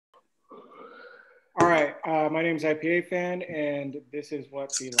right. My name's IPA Fan, and this is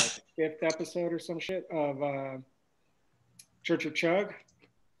what the fifth episode or some shit of Seltzer Chug.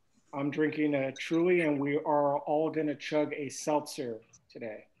 I'm drinking a Truly, and we are all gonna chug a seltzer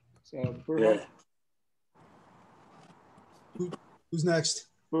today. So, Bruja. Yeah. Who's next?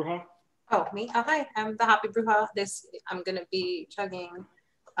 Bruja. Oh, me? Oh, hi. I'm the Happy Bruja. I'm gonna be chugging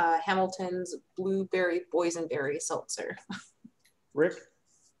Hamilton's Blueberry Boysenberry Seltzer. Rick.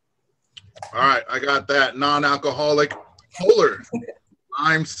 All right, I got that non-alcoholic polar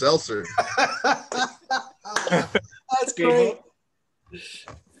lime seltzer. That's great.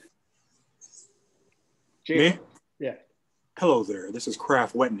 Jay. Me? Yeah. Hello there. This is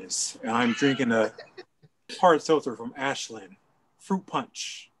Craft Wetness, and I'm drinking a hard seltzer from Ashland, Fruit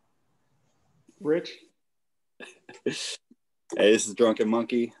Punch. Rich. Hey, this is Drunken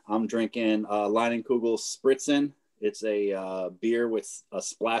Monkey. I'm drinking Leinenkugel Spritzen. It's a beer with a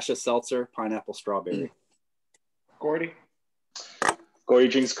splash of seltzer, pineapple, strawberry. Gordy. Gordy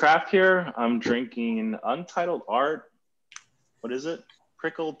drinks craft here. I'm drinking Untitled Art. What is it?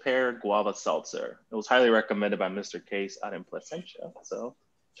 Prickled pear guava seltzer. It was highly recommended by Mr. Case out in Placentia. So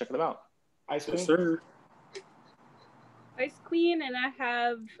check them out. Ice Queen. Yes, sir. Ice Queen, and I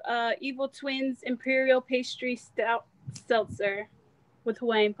have Evil Twins Imperial Pastry Stout Seltzer with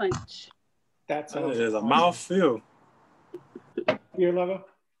Hawaiian Punch. That's That is a mouthfeel. Beer lover.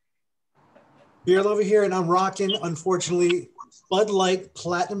 Beer lover here, and I'm rocking, unfortunately, Bud Light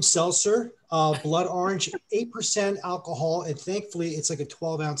Platinum Seltzer, blood orange, 8% alcohol, and thankfully it's like a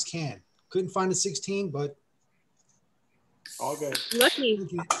 12-ounce can. Couldn't find a 16, but all good. Lucky.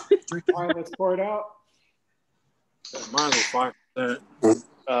 All right, let's pour it out. Mine was 5%.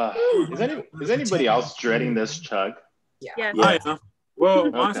 Is anybody else dreading this chug? Yeah. I am.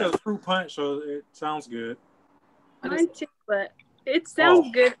 Well, mine Okay. says Fruit Punch, so it sounds good. Mine too, but it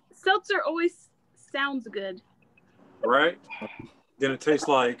sounds good. Seltzer always sounds good. Right? Then it tastes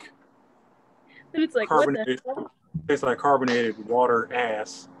like Then it's like, carbonated. what the hell? Tastes like carbonated water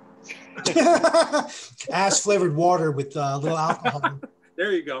ass. ass flavored water with a little alcohol.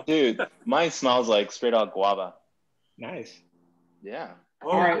 There you go. Dude, mine smells like straight out guava. Nice. Yeah.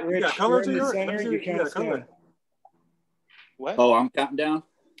 Oh, All right, you Rich, got color you're to in the yours? center. Let me see You if can't got color. stand. What? Oh, I'm counting down?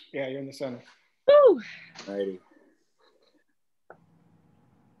 Yeah, you're in the center. Woo! Alrighty.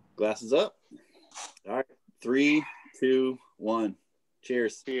 Glasses up. All right. 3, 2, 1.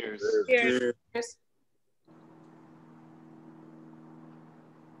 Cheers. Cheers. Cheers. Cheers.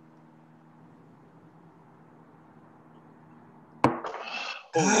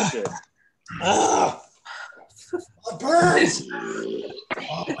 Holy shit. Ah, it burns.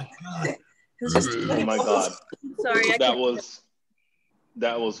 Oh my god. It's just Oh my god. Sorry,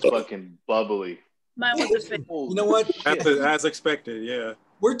 That was fucking bubbly. mine was a fit. You know what? As expected, yeah.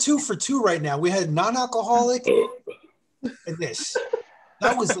 We're 2 for 2 right now. We had non-alcoholic and this.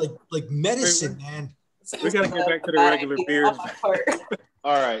 That was like medicine, man. We gotta get back to the regular beers.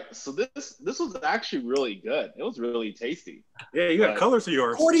 All right, so this was actually really good. It was really tasty. Yeah, you got color to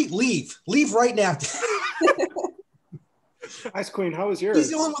yours. Cordy, leave right now. Ice Queen, how was yours? He's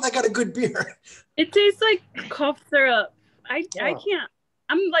the only one that got a good beer. It tastes like cough syrup. I Oh. can't.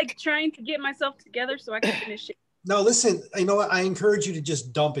 I'm like trying to get myself together so I can finish it. No, listen, you know what? I encourage you to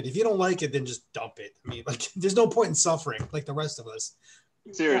just dump it. If you don't like it, then just dump it. I mean, like, there's no point in suffering like the rest of us.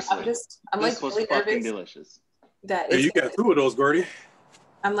 Seriously. I'm this like was really fucking nervous delicious. that Yeah, it's you got 2 of those, Gordy.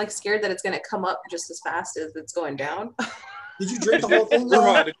 I'm like scared that it's gonna come up just as fast as it's going down. Did you drink the whole thing?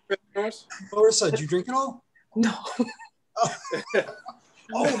 Grandma, did you drink yours? Larissa, did you drink it all? No. Oh.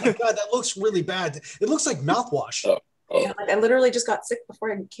 Oh my god, that looks really bad. It looks like mouthwash. Yeah, like I literally just got sick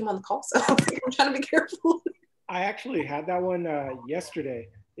before I came on the call, so I'm trying to be careful. I actually had that one yesterday.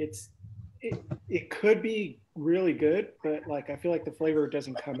 It could be really good, but like I feel like the flavor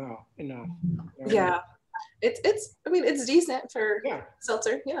doesn't come out enough. Yeah. It's I mean it's decent for Yeah.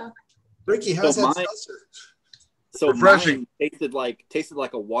 seltzer, yeah. Ricky, how's So that mine- seltzer? So Refreshing. mine tasted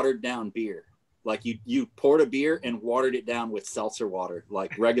like a watered down beer. Like you poured a beer and watered it down with seltzer water,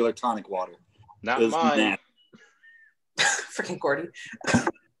 like regular tonic water. Not It was mine. nasty. Freaking Gordy.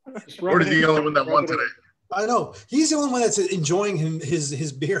 Just rub Gordy's it in. the only one that won Rub it in. today. I know. He's the only one that's enjoying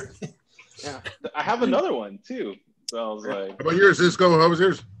his beer. Yeah. I have another one too. So I was like, How about yours, Cisco? How was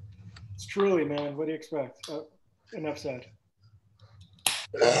yours? It's truly, man. What do you expect? Enough said.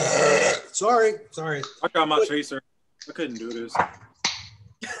 Sorry. I got my chaser. I couldn't do this.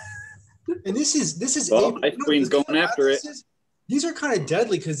 And this is Well, April. Ice Queen's the thing going about after this it. is, these are kind of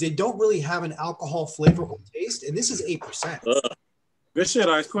deadly because they don't really have an alcohol flavor or taste, and this is 8%. Good shit,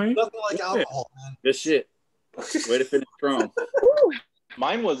 Ice Queen. Nothing like Good shit. alcohol, man. Good shit. Way to finish strong.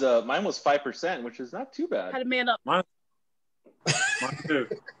 Mine was 5%, which is not too bad. Had a man up. Mine too.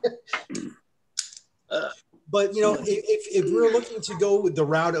 But you know, if we're looking to go with the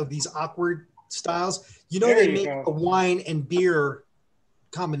route of these awkward styles, you know, There they you make go. a wine and beer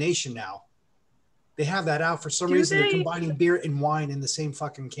combination now. They have that out for some Do reason. They're they? combining beer and wine in the same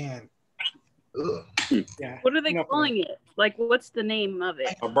fucking can. Ugh. Yeah. What are they enough of calling it? Like, what's the name of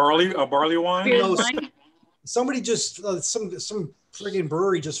it? A barley wine. Beer No, wine? Somebody just some friggin'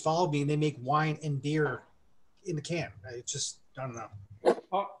 brewery just followed me and they make wine and beer in the can. I just I don't know.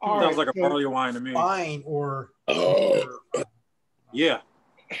 All Sounds right, like a so- barley wine to me. Wine or Yeah.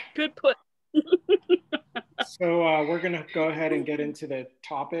 Good put. So we're going to go ahead and get into the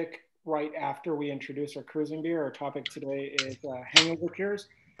topic right after we introduce our cruising beer. Our topic today is hangover cures.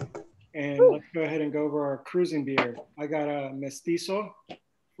 And let's go ahead and go over our cruising beer. I got a Mestizo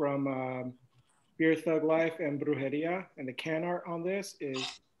from Beer Thug Life and Brujeria. And the can art on this is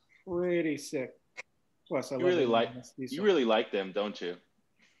pretty sick. Plus, I You love really the like Mestizo. you really like them, don't you?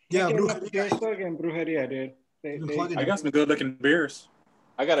 yeah, Beer Brujeria. Thug and Brujeria, dude. Been They plugging I got some good looking beers.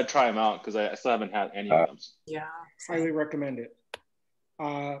 I gotta try them out because I still haven't had any of them. Yeah. highly recommend it.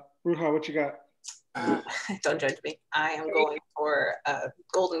 Bruja, what you got? Don't judge me. I am going for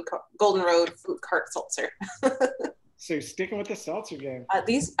Golden Road Fruit Cart Seltzer. So you're sticking with the seltzer game.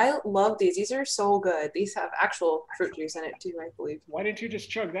 These I love these. These are so good. These have actual fruit juice in it too, I believe. Why didn't you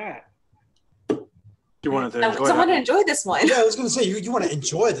just chug that? You wanted to I enjoy someone to that. enjoy this one. Yeah, I was gonna say you want to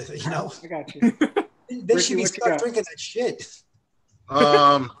enjoy the, you know. I got you. They Ricky, should be what you stuck got? drinking that shit.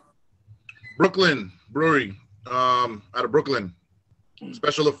 Brooklyn Brewery, out of Brooklyn.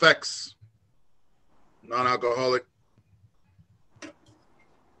 Special Effects, non-alcoholic.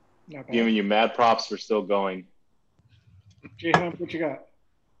 Not bad. Giving you mad props for still going. J-Hump, what you got?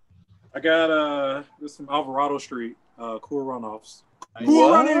 I got this from Alvarado Street, Cool Runoffs.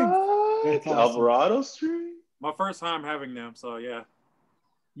 What? That's awesome. Alvarado Street? My first time having them, so yeah.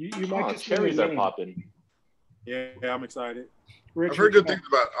 You might Oh, just cherries win are the game. popping. Yeah, I'm excited. Rich, I've heard what good you things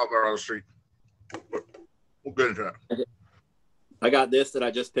about Alvarado Street. We'll get into that. I got this that I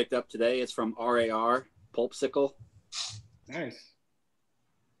just picked up today. It's from RAR Pulpsicle. got? Nice.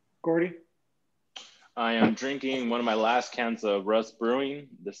 Gordy? I am drinking one of my last cans of Rust Brewing.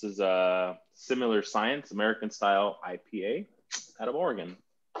 This is a Similar Science American Style IPA out of Oregon.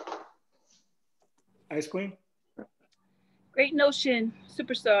 Ice Queen? Great Notion,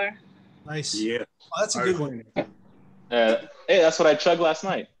 Superstar. Nice. Yeah. Oh, that's a good one. Hey, that's what I chugged last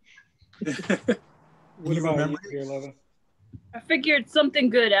night. What You about remember you, Dear Lover? I figured something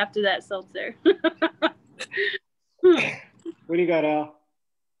good after that seltzer. What do you got, Al?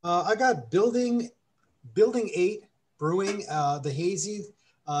 I got Building 8 Brewing, the hazy.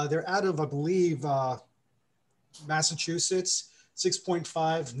 They're out of, I believe, Massachusetts.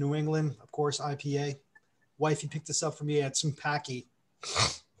 6.5 New England, of course, IPA. Wifey picked this up for me at some Packy.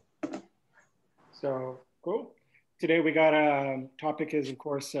 So, cool. Today we got a topic is, of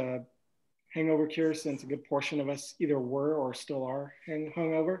course, hangover cure, since a good portion of us either were or still are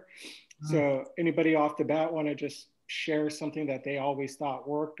hungover. So anybody off the bat want to just share something that they always thought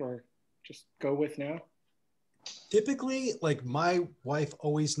worked or just go with now? Typically, like my wife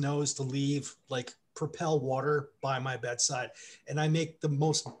always knows to leave like Propel water by my bedside, and I make the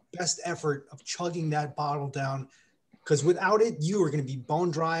most best effort of chugging that bottle down, because without it, you are going to be bone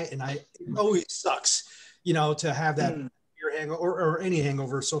dry, and it always sucks, you know, to have that beer hangover or any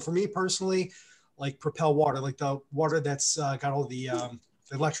hangover. So for me personally, like Propel water, like the water that's got all the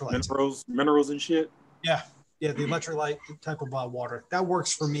electrolytes, minerals and shit. Yeah, the electrolyte type of water that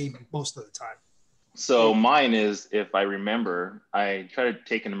works for me most of the time. So mine is, if I remember, I try to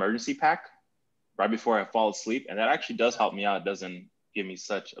take an emergency pack right before I fall asleep, and that actually does help me out. It doesn't give me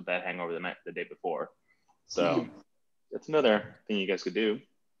such a bad hangover the day before. So that's another thing you guys could do.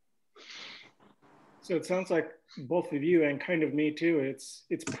 So it sounds like both of you and kind of me too.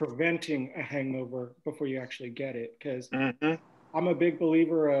 It's preventing a hangover before you actually get it. Because I'm a big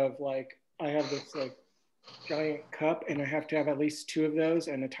believer of, like, I have this like giant cup and I have to have at least 2 of those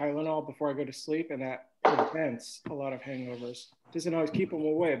and a Tylenol before I go to sleep, and that prevents a lot of hangovers. Doesn't always keep them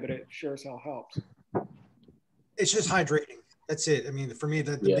away, but it sure as hell helps. It's just hydrating. That's it. I mean, for me,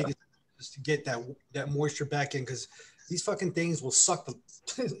 the biggest is to get that moisture back in, because these fucking things will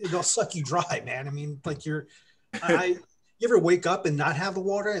they'll suck you dry, man. I mean, like you ever wake up and not have the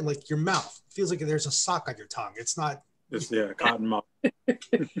water, and like your mouth feels like there's a sock on your tongue. It's not. It's cotton mouth.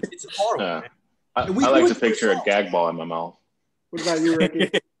 It's horrible. Man. I like to picture a gag ball in my mouth. What about you, Ricky?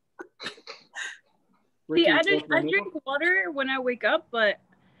 See, I drink water when I wake up, but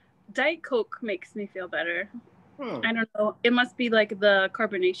Diet Coke makes me feel better. I don't know. It must be like the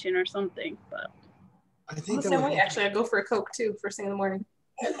carbonation or something. But I think the same way. Actually, I go for a Coke too first thing in the morning.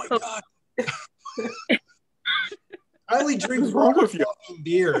 Oh my Coke. God. I only drink water, and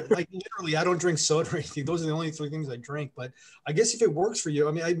beer. Like literally, I don't drink soda or anything. Those are the only 3 things I drink. But I guess if it works for you,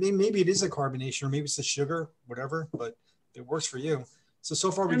 I mean, maybe it is a carbonation or maybe it's the sugar, whatever. But it works for you.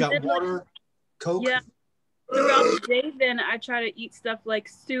 So far we got water, Coke. Yeah. Throughout the day, then I try to eat stuff like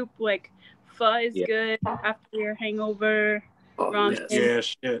soup, like pho is good after your hangover. Ramen,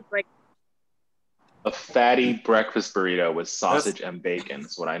 shit. Like a fatty breakfast burrito with sausage and bacon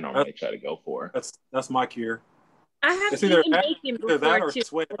is what I normally try to go for. That's my cure. I have It's eaten either bacon that before or too.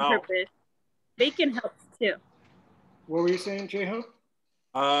 sweat it On out. purpose. Bacon helps too. What were you saying, J-Ho?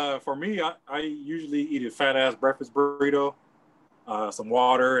 For me, I usually eat a fat ass breakfast burrito, some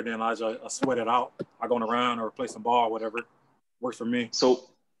water, and then I sweat it out. I go on a run or play some ball, whatever. Works for me. So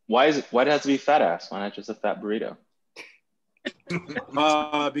why does it have to be fat ass? Why not just a fat burrito?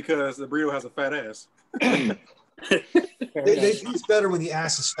 Because the burrito has a fat ass. It's better when the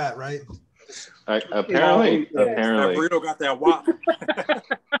ass is fat, right? Apparently. That burrito got that wop.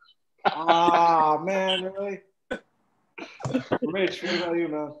 Man, really? Rich, what about you,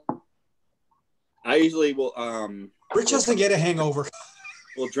 man? I usually will Rich doesn't get a hangover.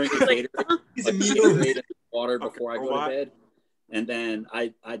 We'll drink a Gatorade, He's like immune. Gatorade and water before I go to bed. And then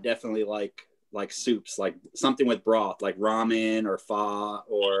I definitely like soups, like something with broth, like ramen or pho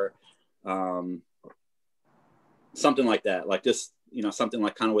or something like that. Like just, something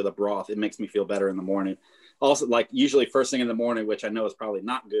like kind of with a broth. It makes me feel better in the morning. Also, like usually first thing in the morning, which I know is probably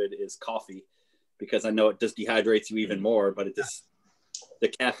not good, is coffee, because I know it just dehydrates you even more, but the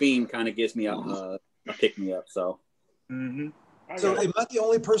caffeine kind of gives me a pick me up. So, So am I the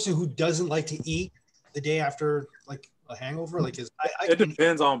only person who doesn't like to eat the day after like a hangover? Like, it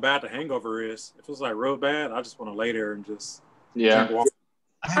depends on how bad the hangover is. If it's like real bad, I just want to lay there and just drink water.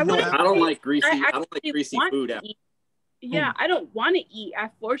 I don't like greasy. I don't like greasy food. Yeah, I don't want to eat.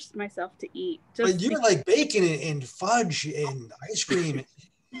 I forced myself to eat. But you like bacon and fudge and ice cream.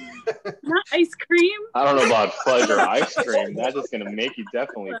 Not ice cream. I don't know about fudge or ice cream. That's just gonna make you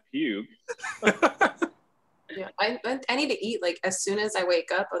definitely puke. Yeah, I need to eat like as soon as I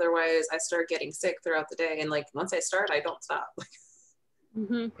wake up. Otherwise, I start getting sick throughout the day. And like once I start, I don't stop.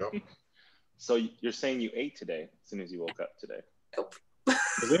 Yep. So you're saying you ate today as soon as you woke up today? Nope.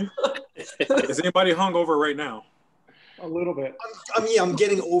 Is anybody hungover right now? A little bit. I'm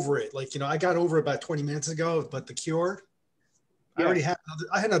getting over it. Like, I got over it about 20 minutes ago, but the cure, I already had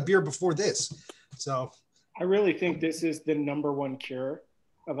I had a beer before this. So I really think this is the number one cure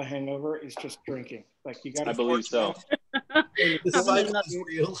of a hangover is just drinking. Like you got to. I believe so. The cycle is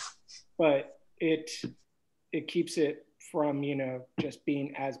real. But it keeps it from, just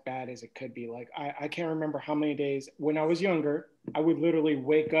being as bad as it could be. Like I can't remember how many days when I was younger, I would literally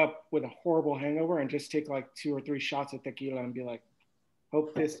wake up with a horrible hangover and just take like 2 or 3 shots of tequila and be like,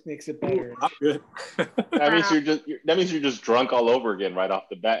 hope this makes it better. I'm good. That means you're just drunk all over again right off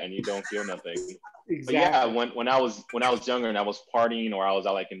the bat and you don't feel nothing. Exactly. But yeah, when I was younger and I was partying or I was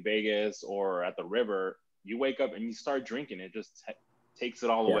out like in Vegas or at the river, you wake up and you start drinking. It just takes it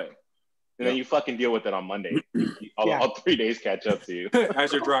all away. And then you fucking deal with it on Monday. All 3 days catch up to you.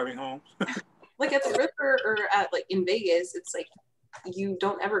 As you're driving home. Like at the river or at like in Vegas, it's like you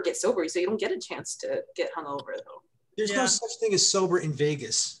don't ever get sober, so you don't get a chance to get hungover though. There's no such thing as sober in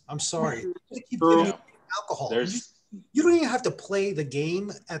Vegas. I'm sorry. You keep giving you alcohol. You don't even have to play the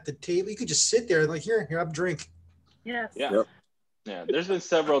game at the table. You could just sit there and like, here, have a drink. Yes. Yeah. Yep. Yeah. There's been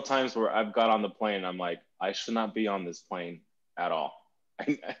several times where I've got on the plane and I'm like, I should not be on this plane at all.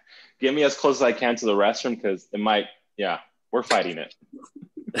 Get me as close as I can to the restroom because it might, we're fighting it.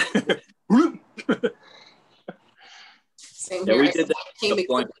 Same here. We did that. Came with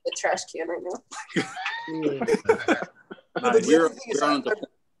the trash can right now. Have you guys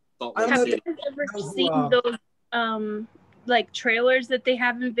ever seen those like trailers that they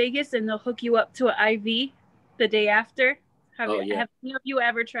have in Vegas and they'll hook you up to an IV the day after? Have any of you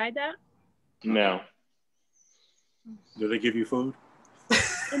ever tried that? No. Do they give you food?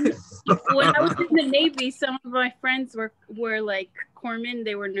 When I was in the Navy, some of my friends were like corpsmen.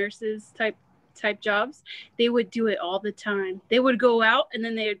 They were nurses type jobs. They would do it all the time. They would go out and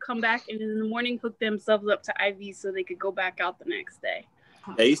then they would come back and in the morning hook themselves up to IV so they could go back out the next day.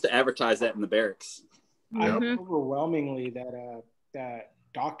 They used to advertise that in the barracks. Overwhelmingly that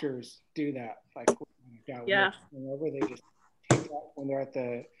doctors do that. Like when they're hungover, they just take that when they're at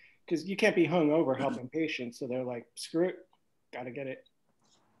because you can't be hungover helping patients. So they're like, screw it, gotta get it.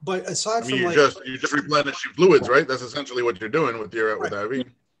 But aside from you just replenish your fluids, right? That's essentially what you're doing with IV.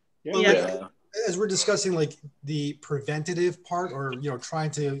 as we're discussing like the preventative part, or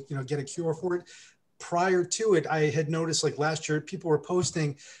trying to get a cure for it. Prior to it, I had noticed like last year people were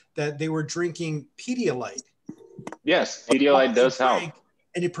posting that they were drinking Pedialyte. Yes, Pedialyte does help,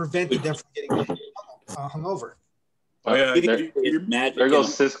 and it prevented them from getting hungover. Oh yeah, there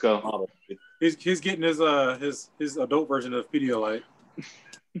goes Cisco. He's getting his adult version of Pedialyte.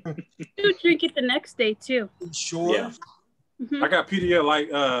 You drink it the next day too. Sure. Yeah. Mhm. I got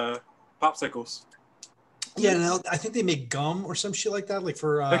Pedialyte popsicles. Yeah, now I think they make gum or some shit like that, like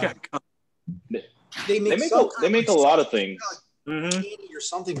for. They got gum. They make a lot of things. Candy or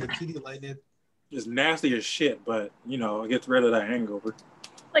something with Pedialyte in it. It's nasty as shit, but it gets rid of that hangover.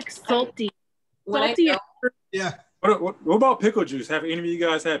 Like salty. When I Salty. know- Yeah. What about pickle juice? Have any of you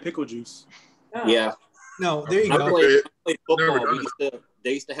guys had pickle juice? Oh. Yeah. No, there you I go. played football. Never done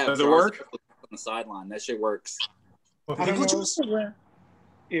They used to have Does it jars work? on the sideline. That shit works. What, I don't pickle know juice?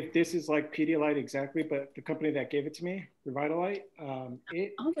 if this is like Pedialyte exactly, but the company that gave it to me, Revitalite,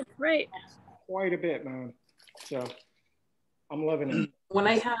 it Oh, that's right. costs quite a bit, man. So I'm loving it. When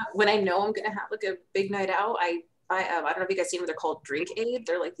I know I'm gonna have like a big night out, I don't know if you guys seen what they're called, Drink Aid.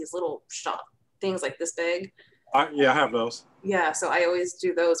 They're like these little shot things like this big. Yeah, I have those. Yeah, so I always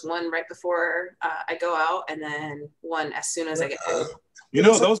do those, one right before I go out, and then one as soon as I get home.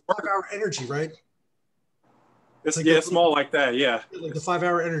 It's those like 5 hour energy, right? It's like it's small like that. Yeah. Like the 5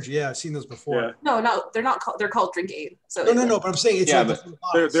 hour energy. Yeah, I've seen those before. Yeah. No, they're not called. They're called Drink Aid. So No, but I'm saying it's Yeah, like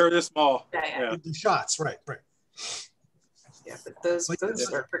but They're this small. Yeah. the shots, right. Yeah, but those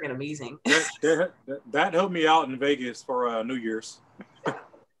are freaking amazing. That helped me out in Vegas for New Year's.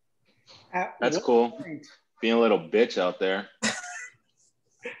 That's cool. Being a little bitch out there.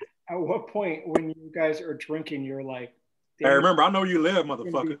 At what point when you guys are drinking, you're like, Hey, remember, I know you live, "Damn, I'm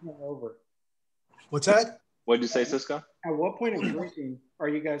motherfucker. gonna be hungover." What's that? What'd you say, Cisco? At what point of drinking are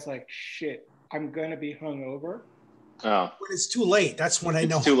you guys like, shit, I'm gonna be hungover? Oh, When it's too late, that's when I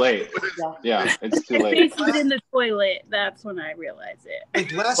know. it's too late. Yeah, it's too late. It's in the toilet. That's when I realize it.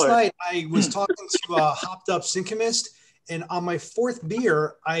 Like last night, I was talking to a hopped up syncomist, and on my 4th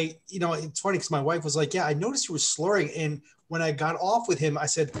beer, it's funny because my wife was like, "Yeah, I noticed you were slurring." And when I got off with him, I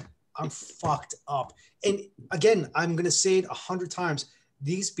said, "I'm fucked up." And again, I'm gonna say it 100 times: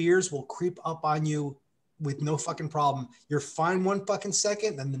 these beers will creep up on you with no fucking problem. You're fine one fucking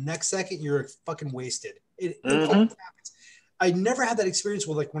second, then the next second you're fucking wasted. It always happens. I never had that experience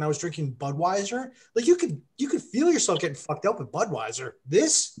with like when I was drinking Budweiser. Like you could feel yourself getting fucked up with Budweiser.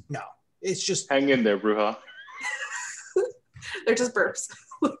 This, no, it's just Hang in there, Bruja. They're just burps.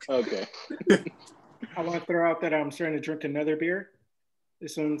 Okay. I want to throw out that I'm starting to drink another beer.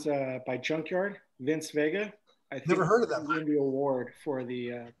 This one's by Junkyard, Vince Vega. I think Never heard of that. he's winning the award for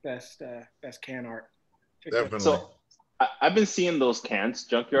the best can art. Check that out. Definitely. So I've been seeing those cans,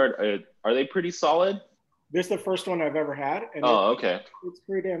 Junkyard. Are they pretty solid? This is the first one I've ever had, and Okay. it's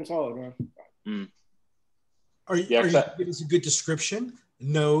pretty damn solid, man. Are you giving us a good description?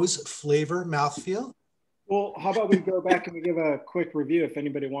 Nose, flavor, mouthfeel? Well, how about we go back and we give a quick review if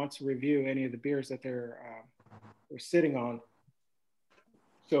anybody wants to review any of the beers that they're sitting on.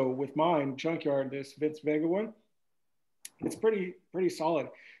 So with mine, Junkyard, this Vince Vega one, it's pretty solid.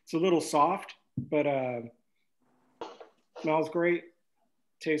 It's a little soft, but smells great,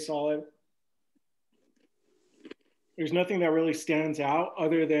 tastes solid. There's nothing that really stands out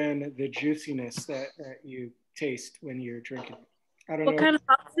other than the juiciness that you taste when you're drinking. I don't know. What kind of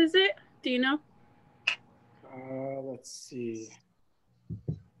hops is it? Do you know? Let's see.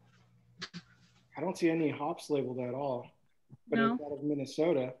 I don't see any hops labeled at all, but No. it's out of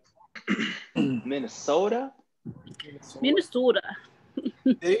Minnesota. Minnesota? Minnesota.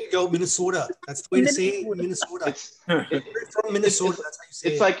 There you go, Minnesota. That's the way to say it, Minnesota. You're from Minnesota, that's how you say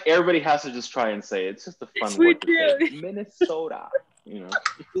it. It's like everybody has to just try and say it. It's just a fun It's word to ridiculous. say. Minnesota.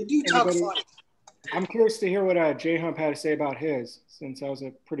 They do talk Anybody- funny. I'm curious to hear what J Hump had to say about his, since that was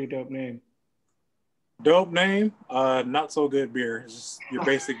a pretty dope name. Dope name, not so good beer. It's just your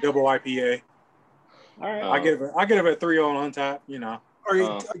basic double IPA. All right. I give it a 3 on Untappd.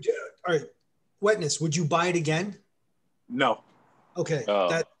 All right. Wetness, would you buy it again? No. Okay. Oh,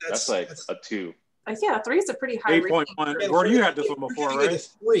 that's like a 2. Yeah, 3 is a pretty high rating. 8.1. Gordon, you had this one before, You're giving it right?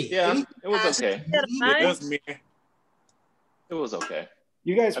 a 3. Yeah, Anything it was past okay. Out of medium- It 5? does me. It was okay.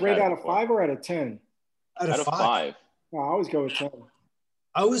 You guys I've rate had it out of before. 5 or out of 10? Out Out of of 5. No, I always go with 10.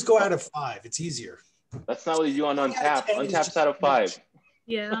 I always go out of 5. It's easier. That's not what you do on Yeah, Untappd. 10 is Untappd's just out of 5.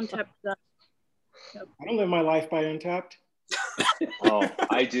 Yeah, on top of that. I don't live my life by Untapped. Oh,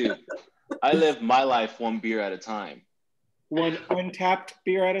 I do. I live my life one beer at a time. One untapped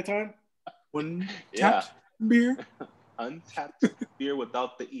beer at a time. One Yeah. tapped beer. Untapped beer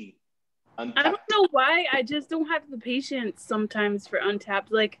without the E. I don't know why. I just don't have the patience sometimes for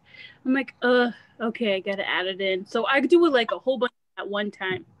Untapped. Like, I'm like, okay, I gotta add it in. So I do it like a whole bunch at one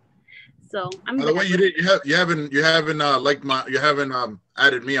time. So I'm. By the way, you haven't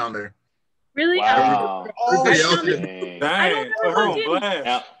added me on there. Really? Wow. I Everybody else found did. it. Dang, put her on blast.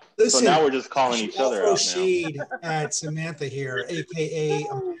 Yeah. Listen, So now we're just calling you each other throw out now. shade at Samantha here, aka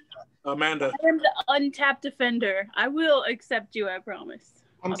Amanda. I am the Untapped defender. I will accept you. I promise.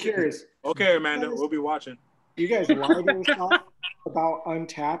 I'm curious. Okay, Amanda, we'll be watching. You guys lie to yourself about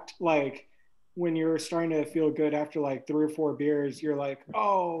Untapped, like when you're starting to feel good after like 3 or 4 beers, you're like,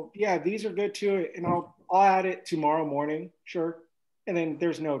 oh yeah, these are good too, and I'll add it tomorrow morning, sure. And then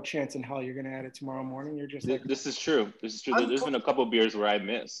there's no chance in hell you're gonna add it tomorrow morning. You're just like, This is true. This is true. There's been a couple of beers where I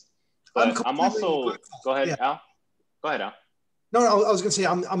missed, I'm but I'm also. Go ahead, Yeah. Al. Go ahead, Al. No, I was gonna say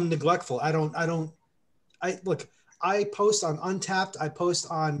I'm neglectful. I look. I post on Untapped. I post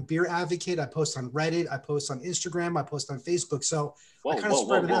on Beer Advocate. I post on Reddit. I post on Instagram. I post on Facebook. So I kind of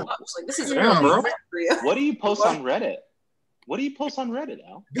spread it out. Like, this is Damn, bro. for you. What do you post on Reddit? What do you post on Reddit,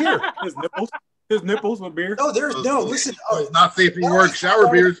 Al? Beer. His nipples with beer. No, there's no. Listen, It's not safe for work. Shower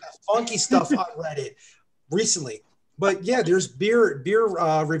beers. funky stuff on Reddit recently, but yeah, there's beer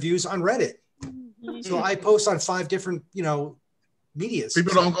reviews on Reddit. So I post on 5 different medias.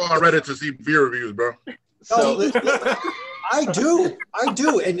 People don't go on Reddit to see beer reviews, bro. So I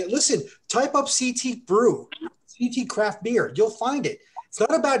do. And listen, type up CT Brew, CT Craft Beer. You'll find it. It's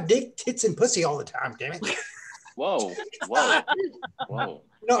not about dick, tits, and pussy all the time, damn it. whoa.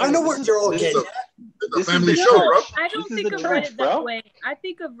 No, I know what you're all This getting. is This a is family the show, bro. I don't This is think the of church, Reddit bro. that way. I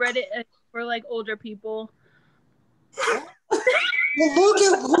think of Reddit as for like older people. Well, look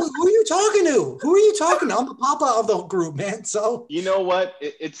at who are you talking to? Who are you talking to? I'm the papa of the group, man. So you know what?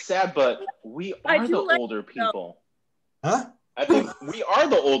 It's sad, but we I are do the like older people. huh? I think we are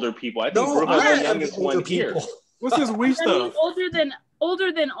the older people. I think No, Bruno's I the am the youngest older one here. people. What's this wee I mean, stuff?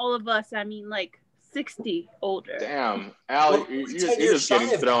 older than all of us. I mean, like 60 older. Damn, Al, Well, you're 10 just years getting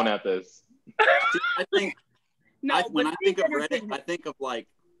shy of thrown that. at this. I think No, when but I think of big Reddit, entertainment. I think of like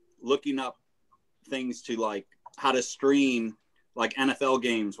looking up things to like how to stream like NFL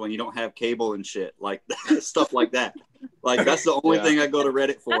games when you don't have cable and shit, like stuff like that. Like that's the only Yeah. thing I go to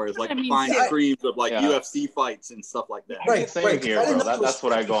Reddit for is like That's what I mean, find too. streams of like Yeah. UFC fights and stuff like that. Right, Same right. here, I didn't bro. know there That's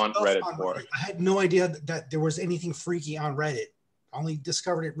was what I go on stuff Reddit for. I had no idea that there was anything freaky on Reddit. I only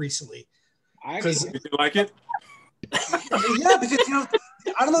discovered it recently. I Because actually, Did you like it? yeah, because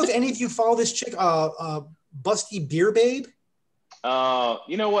I don't know if any of you follow this chick, Busty Beer Babe.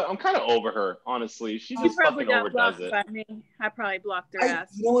 You know what? I'm kind of over her, honestly. She She just probably fucking got overdoes blocked it. by me. I probably blocked her ass.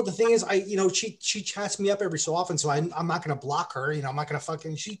 You know what the thing is? She chats me up every so often, so I'm not gonna block her. I'm not gonna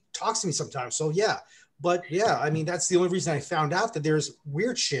fucking. She talks to me sometimes, so yeah. But yeah, I mean that's the only reason I found out that there's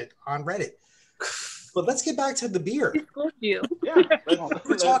weird shit on Reddit. But let's get back to the beer. She schooled you. Yeah,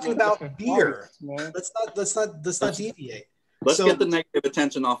 We're talking about beer. man. Let's not deviate. Let's So- get the negative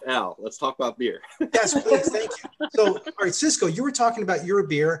attention off Al. Let's talk about beer. Yes, please, thank you. So, all right, Cisco, you were talking about your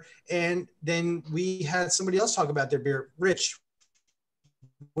beer, and then we had somebody else talk about their beer. Rich,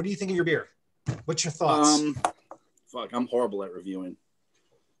 what do you think of your beer? What's your thoughts? Fuck, I'm horrible at reviewing.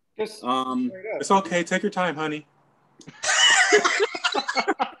 Just straight up. It's okay. Take your time, honey.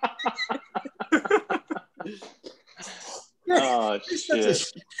 Oh You're such a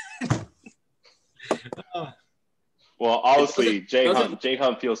shit. Uh, Well, obviously, doesn't- Jay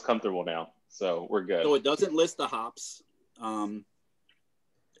Hunt feels comfortable now, so we're good. So it doesn't list the hops.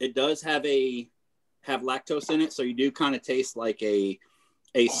 It does have lactose in it, so you do kind of taste like a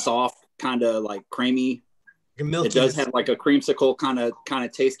soft kind of like creamy. milky. It does have like a creamsicle kind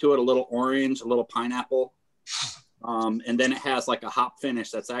of taste to it, a little orange, a little pineapple. And then it has like a hop finish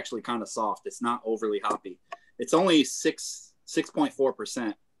that's actually kind of soft. It's not overly hoppy. It's only 6.4%.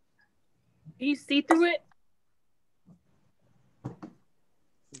 Can you see through it?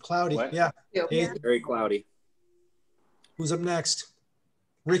 Cloudy. What? Yeah. Hey, Very cloudy. who's up next?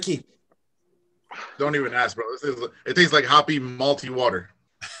 Ricky. Don't even ask, bro. It tastes like hoppy, malty water.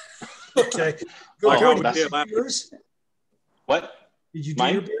 Okay. Go Oh, Cody, that's- did you do yours? What? Did you do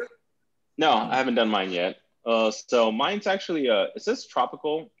Mine? your beer? No, I haven't done mine yet. So mine's actually it says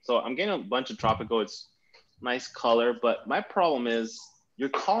tropical. So I'm getting a bunch of tropical. It's nice color, but my problem is you're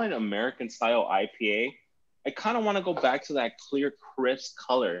calling it American style IPA. I kind of want to go back to that clear, crisp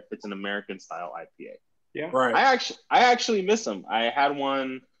color if it's an American style IPA. Yeah. Right. I actually miss them. I had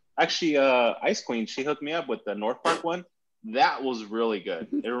one actually. Ice Queen, she hooked me up with the North Park one. That was really good.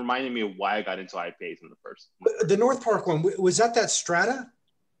 It reminded me of why I got into IPAs in the first. The North Park one, was that Strata?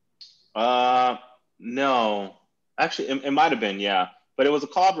 No, actually, it might have been. Yeah, but it was a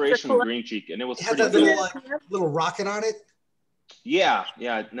collaboration with Green Cheek, and it was It had pretty that good. little rocket on it. Yeah,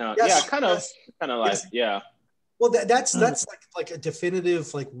 Yes, kind of yes. like, Yes. yeah. Well, that's like a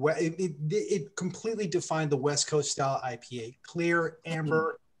definitive like it completely defined the West Coast style IPA. Clear,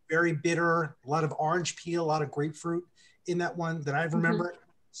 amber, very bitter, a lot of orange peel, a lot of grapefruit in that one that I remember.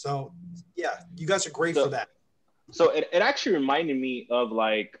 So yeah, you guys are great for that. So it actually reminded me of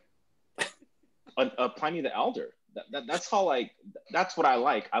like a Pliny the Elder. That's how like that's what I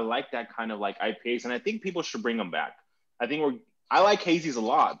like. I like that kind of like IPAs, and I think people should bring them back. I like hazies a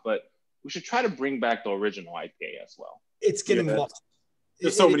lot, but we should try to bring back the original IPA as well. It's getting lost.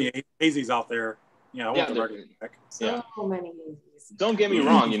 There's so many hazies out there. Yeah, I want the regular back. So many hazies. Don't get me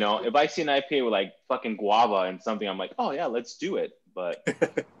wrong, if I see an IPA with like fucking guava and something, I'm like, oh yeah, let's do it. But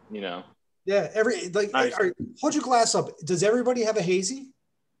Yeah, nice. Hold your glass up. Does everybody have a hazy?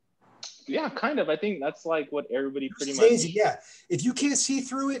 Yeah, kind of. I think that's like what everybody pretty much. Hazy, yeah. If you can't see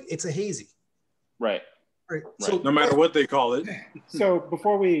through it, it's a hazy. Right. Right. So no matter what they call it. So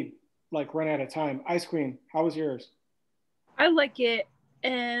before we like run out of time, Ice Queen, how was yours? I like it,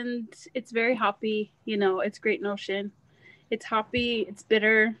 and it's very hoppy. It's Great Notion. It's hoppy, it's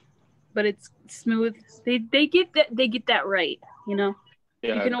bitter, but it's smooth. They get that right.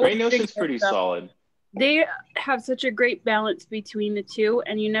 Yeah, Great Notion's pretty solid. They have such a great balance between the two,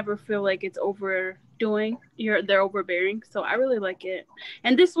 and you never feel like it's overdoing. They're overbearing. So I really like it.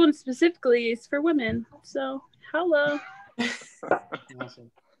 And this one specifically is for women. So hello.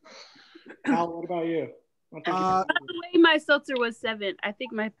 Awesome. Al, what about you? By the way, my seltzer was 7. I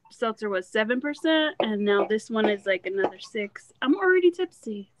think my seltzer was 7%, and now this one is like another 6. I'm already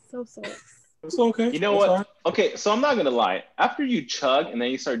tipsy. So sorry. It's okay. You know what? Okay, so I'm not gonna lie. After you chug and then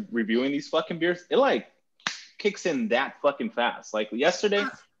you start reviewing these fucking beers, it like kicks in that fucking fast. Like yesterday,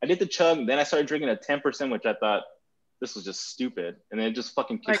 I did the chug, then I started drinking at 10%, which I thought this was just stupid, and then it just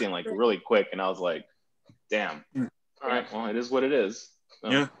fucking kicked in like really quick, and I was like, damn. All right, well, it is what it is.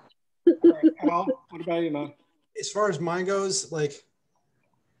 So. Yeah. Al, what about you, man? As far as mine goes, like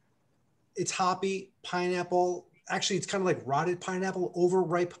it's hoppy, pineapple. Actually, it's kind of like rotted pineapple,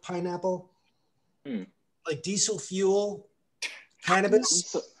 overripe pineapple. Like diesel fuel,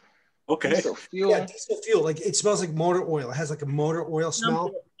 cannabis. Okay. Diesel fuel. Yeah, diesel fuel. Like it smells like motor oil. It has like a motor oil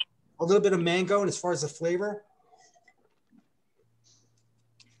smell. A little bit of mango, and as far as the flavor,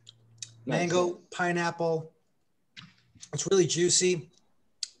 mango, pineapple. It's really juicy,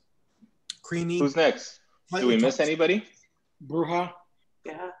 creamy. Who's next? Do we miss anybody? Bruja.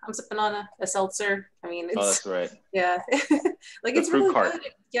 Yeah, I'm sipping on a seltzer. I mean, it's, that's right. Yeah, like it's fruit really cart.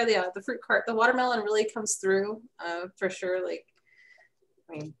 good. Yeah, the fruit cart. The watermelon really comes through for sure. Like,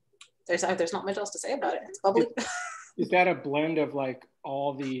 I mean, there's not much else to say about it. It's bubbly. Is that a blend of like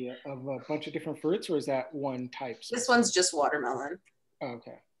of a bunch of different fruits, or is that one type? This one's just watermelon. Oh,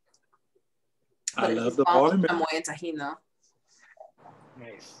 okay. I love the watermelon. And tahini though.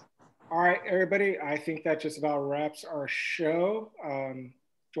 Nice. All right, everybody. I think that just about wraps our show.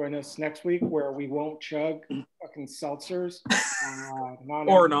 Join us next week where we won't chug fucking seltzers. No.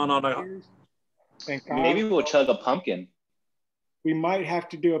 Thank God. Maybe we'll chug a pumpkin. We might have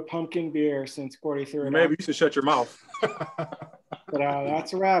to do a pumpkin beer since Gordy threw it Maybe out. you should shut your mouth. But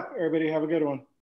that's a wrap. Everybody have a good one.